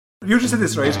You just said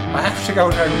this, right? I have to check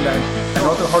out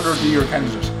another 100-year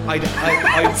candidate.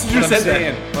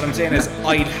 What I'm saying is,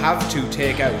 I'd have to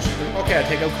take out. Okay, I'd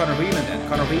take out Conor Whelan then.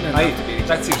 Conor Whelan.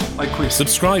 That's it. I quit.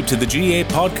 Subscribe to the GA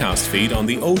podcast feed on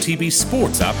the OTB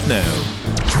Sports app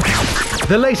now.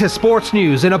 The latest sports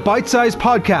news in a bite-sized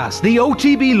podcast, the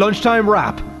OTB Lunchtime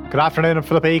Wrap. Good afternoon, I'm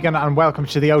Philip Egan and welcome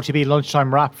to the OTB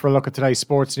Lunchtime Wrap for a look at today's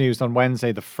sports news on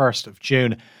Wednesday the 1st of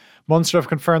June. Munster have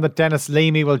confirmed that Dennis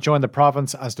Leamy will join the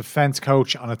province as defence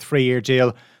coach on a 3-year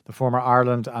deal. The former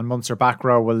Ireland and Munster back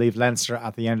row will leave Leinster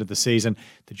at the end of the season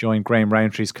to join Graham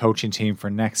Rowntree's coaching team for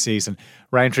next season.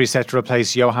 Rowntree set to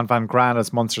replace Johan van Graan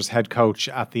as Munster's head coach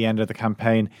at the end of the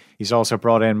campaign. He's also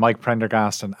brought in Mike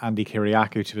Prendergast and Andy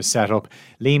Kyriakou to his setup.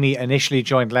 Leamy initially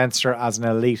joined Leinster as an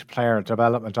elite player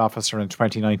development officer in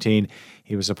 2019.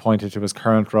 He was appointed to his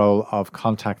current role of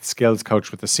contact skills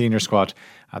coach with the senior squad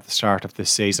at the start of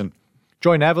this season.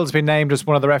 Joy Neville's been named as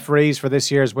one of the referees for this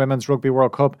year's Women's Rugby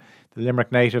World Cup. The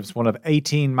Limerick native's one of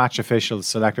 18 match officials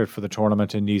selected for the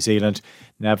tournament in New Zealand.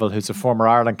 Neville, who's a former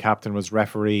Ireland captain, was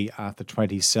referee at the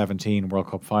 2017 World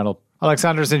Cup final.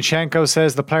 Alexander Zinchenko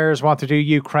says the players want to do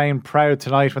Ukraine proud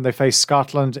tonight when they face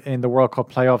Scotland in the World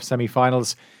Cup playoff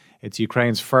semi-finals. It's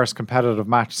Ukraine's first competitive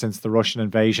match since the Russian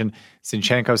invasion.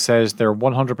 Zinchenko says they're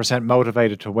 100%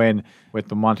 motivated to win, with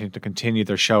them wanting to continue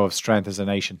their show of strength as a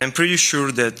nation. I'm pretty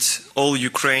sure that all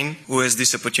Ukraine who has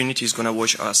this opportunity is going to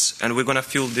watch us, and we're going to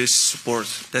feel this support.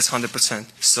 That's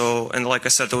 100%. So, and like I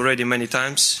said already many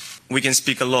times, we can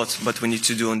speak a lot, but we need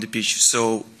to do on the pitch.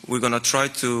 So we're going to try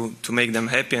to make them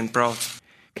happy and proud.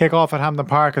 Kick-off at Hampden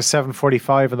Park is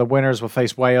 7:45 and the winners will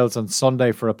face Wales on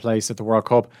Sunday for a place at the World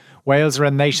Cup. Wales are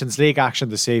in Nations League action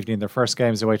this evening. Their first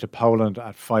game is away to Poland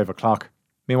at 5 o'clock.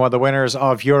 Meanwhile, the winners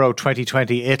of Euro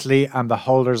 2020 Italy and the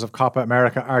holders of Copa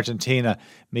America Argentina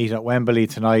meet at Wembley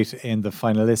tonight in the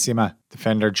Finalissima.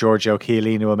 Defender Giorgio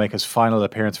Chiellini will make his final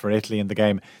appearance for Italy in the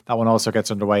game. That one also gets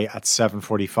underway at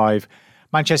 7:45.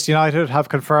 Manchester United have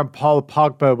confirmed Paul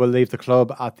Pogba will leave the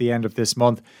club at the end of this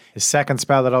month. His second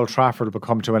spell at Old Trafford will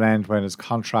come to an end when his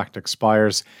contract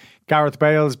expires. Gareth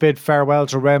Bale's bid farewell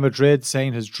to Real Madrid,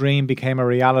 saying his dream became a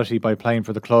reality by playing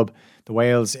for the club. The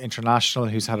Wales international,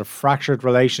 who's had a fractured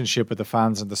relationship with the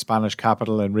fans in the Spanish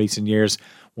capital in recent years,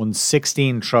 won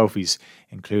 16 trophies,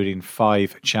 including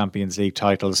 5 Champions League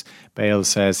titles. Bale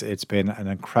says it's been an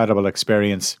incredible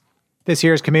experience. This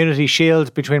year's Community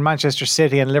Shield between Manchester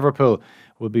City and Liverpool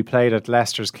will be played at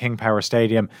Leicester's King Power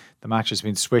Stadium. The match has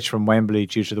been switched from Wembley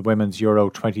due to the Women's Euro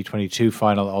 2022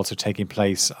 final also taking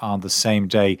place on the same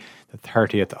day, the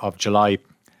 30th of July.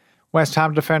 West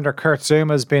Ham defender Kurt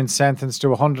Zouma has been sentenced to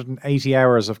 180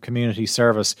 hours of community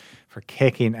service for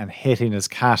kicking and hitting his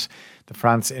cat. The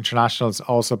France international has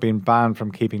also been banned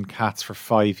from keeping cats for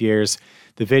 5 years.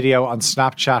 The video on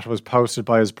Snapchat was posted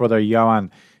by his brother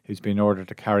Johan, who's been ordered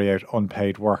to carry out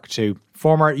unpaid work too.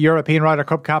 Former European Ryder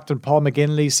Cup captain Paul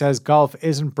McGinley says golf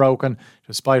isn't broken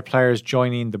despite players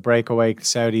joining the breakaway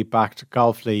Saudi-backed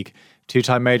golf league.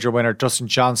 Two-time major winner Dustin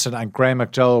Johnson and Graham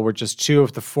McDowell were just 2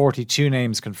 of the 42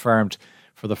 names confirmed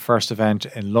for the first event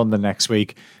in London next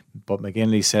week. But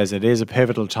McGinley says it is a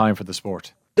pivotal time for the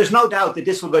sport. There's no doubt that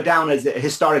this will go down as a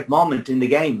historic moment in the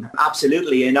game.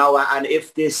 Absolutely, and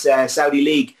if this Saudi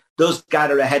league does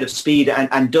gather ahead of speed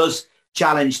and does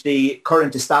challenge the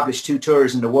current established 2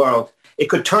 tours in the world, it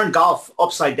could turn golf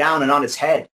upside down and on its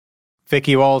head.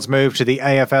 Vicky Wall's move to the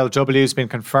AFLW has been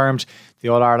confirmed. The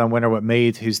All-Ireland winner with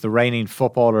Meath, who's the reigning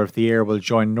Footballer of the Year, will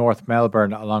join North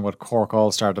Melbourne along with Cork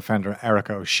All-Star defender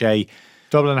Erica O'Shea.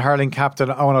 Dublin hurling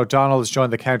captain Owen O'Donnell has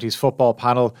joined the county's football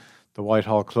panel. The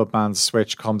Whitehall clubman's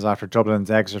switch comes after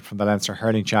Dublin's exit from the Leinster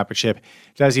Hurling Championship.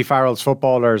 Leslie Farrell's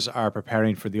footballers are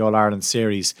preparing for the All-Ireland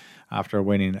Series after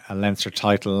winning a Leinster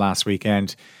title last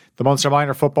weekend. The Munster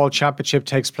Minor Football Championship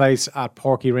takes place at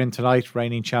Porkyrinn tonight.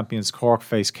 Reigning champions Cork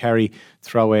face Kerry.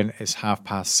 Throw-in is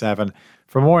 7:30.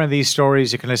 For more on these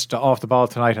stories, you can listen to Off the Ball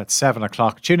tonight at 7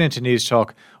 o'clock. Tune into News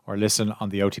Talk or listen on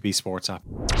the OTB Sports app.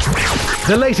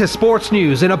 The latest sports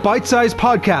news in a bite-sized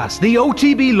podcast, the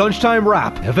OTB Lunchtime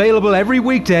Wrap, available every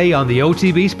weekday on the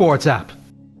OTB Sports app.